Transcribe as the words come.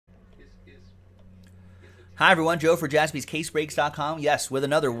Hi everyone, Joe for JaspysCaseBreaks.com. Yes, with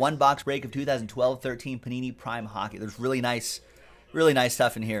another one-box break of 2012-13 Panini Prime Hockey. There's really nice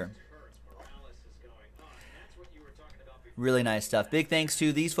stuff in here. Really nice stuff. Big thanks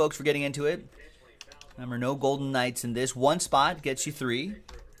to these folks for getting into it. Remember, no Golden Knights in this. One spot gets you 3.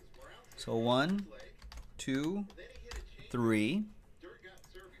 So 1, 2, 3.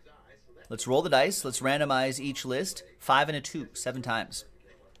 Let's roll the dice. Let's randomize each list. 5 and a 2, 7 times.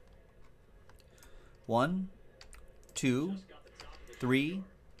 1, 2, 3,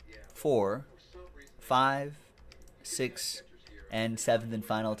 4, 5, 6, and 7th and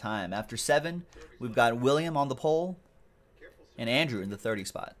final time. After 7, we've got William on the pole and Andrew in the 30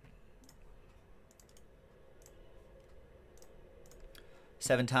 spot.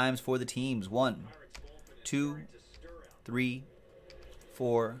 7 times for the teams. 1, 2, 3,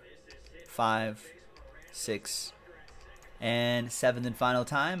 4, 5, 6, and 7th and final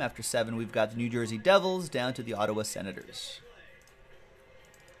time. After 7, we've got the New Jersey Devils down to the Ottawa Senators.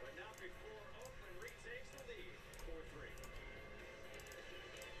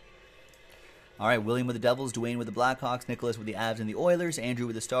 All right, William with the Devils, Dwayne with the Blackhawks, Nicholas with the Avs and the Oilers, Andrew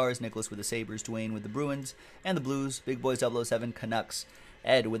with the Stars, Nicholas with the Sabres, Dwayne with the Bruins and the Blues, Big Boys 007 Canucks,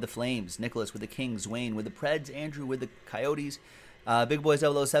 Ed with the Flames, Nicholas with the Kings, Dwayne with the Preds, Andrew with the Coyotes, Big Boys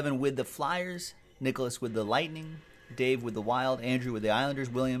 007 with the Flyers, Nicholas with the Lightning, Dave with the Wild, Andrew with the Islanders,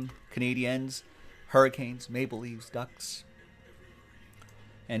 William, Canadiens, Hurricanes, Maple Leafs, Ducks,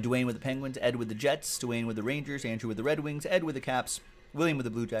 and Dwayne with the Penguins, Ed with the Jets, Dwayne with the Rangers, Andrew with the Red Wings, Ed with the Caps, William with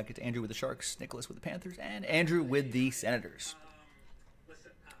the Blue Jackets, Andrew with the Sharks, Nicholas with the Panthers, and Andrew with the Senators.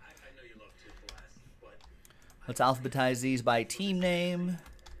 Let's alphabetize these by team name.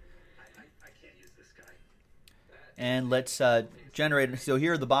 And let's generate. So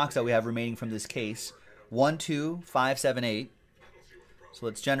here are the box that we have remaining from this case. 1, 2, 5, 7, 8. So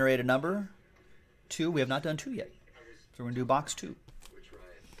let's generate a number. 2. We have not done 2 yet. So we're going to do box 2.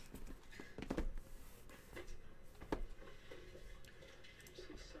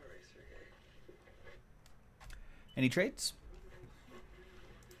 Any trades?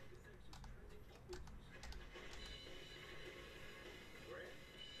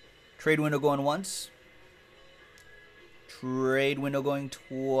 Trade window going once. Trade window going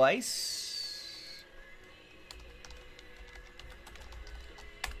twice.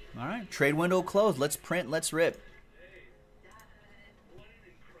 All right, trade window closed. Let's print, let's rip.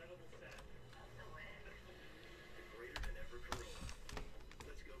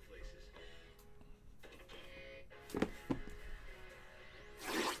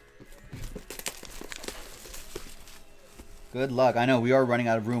 Good luck. I know we are running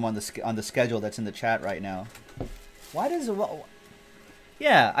out of room on the schedule that's in the chat right now. Why does it?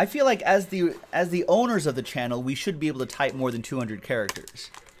 Yeah, I feel like as the owners of the channel, we should be able to type more than 200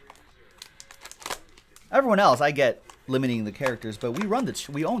 characters. Everyone else, I get limiting the characters, but we own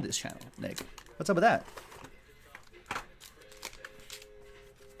this channel, Nick. What's up with that?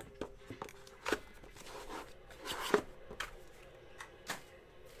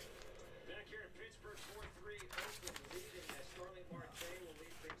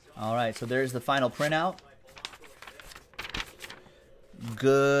 All right, so there's the final printout.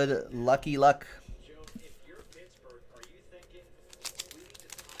 Good lucky luck.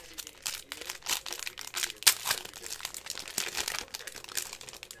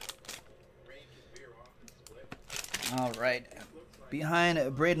 All right,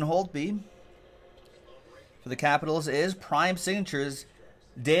 behind Braden Holtby for the Capitals is Prime Signatures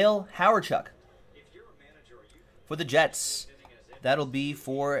Dale Hawerchuk. For the Jets, that'll be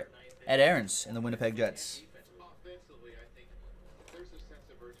for Ed Aarons and the Winnipeg Jets. Offensively, I think there's a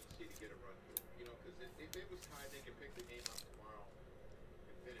sense of urgency to get a run through. You know, because if it was time, they could pick the game up tomorrow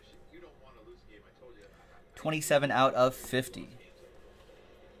and finish it. You don't want to lose the game. I told you. 27 out of 50.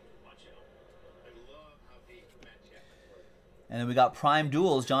 And then we got Prime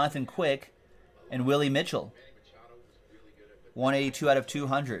Duels, Jonathan Quick and Willie Mitchell. 182 out of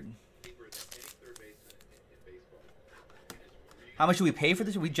 200. How much do we pay for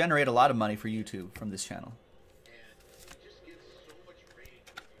this? We generate a lot of money for YouTube from this channel.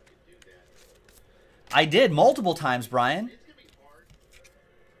 I did multiple times, Brian.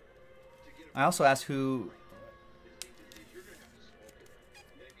 I also asked who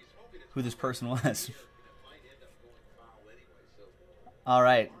this person was. All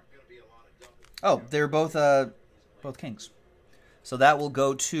right. Oh, they're both Kings. So that will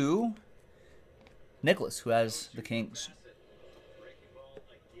go to Nicholas, who has the Kings.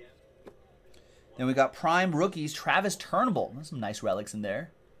 Then we got Prime Rookies, Travis Turnbull. There's some nice relics in there.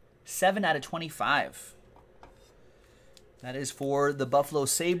 7 out of 25. That is for the Buffalo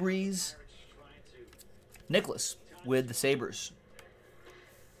Sabres. Nicholas with the Sabres.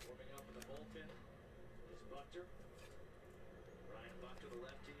 Warming up in the bullpen is Buckner. Ryan Buckner, the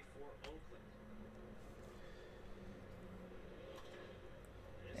lefty for Oakland.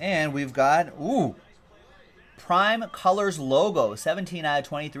 And we've got, Prime Colors logo, 17 out of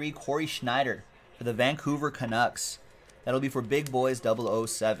 23, Corey Schneider for the Vancouver Canucks. That'll be for Big Boys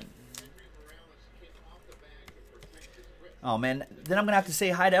 007. Oh, man. Then I'm going to have to say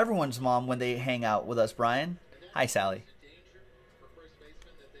hi to everyone's mom when they hang out with us, Brian. Hi, Sally.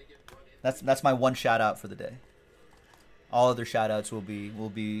 That's my one shout-out for the day. All other shout-outs will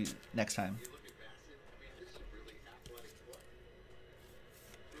be next time.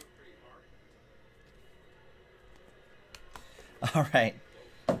 All right.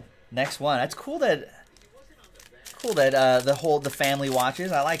 Next one. That's cool that the family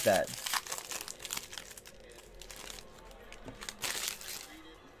watches. I like that.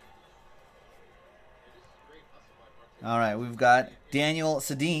 All right, we've got Daniel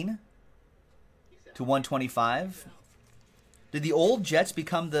Sedin to 125. Did the old Jets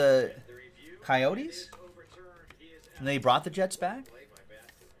become the Coyotes? And they brought the Jets back?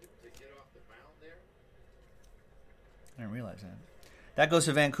 I didn't realize that. That goes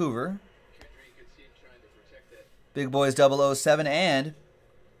to Vancouver. Big Boys 007 and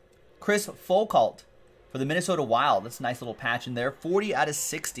Chris Foucault for the Minnesota Wild. That's a nice little patch in there. 40 out of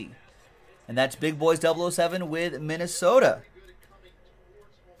 60. And that's Big Boys 007 with Minnesota.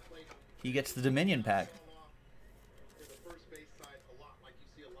 He gets the Dominion pack.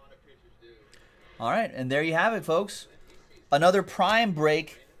 All right, and there you have it, folks. Another prime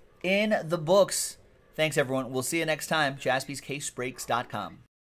break in the books. Thanks, everyone. We'll see you next time. JaspysCaseBreaks.com.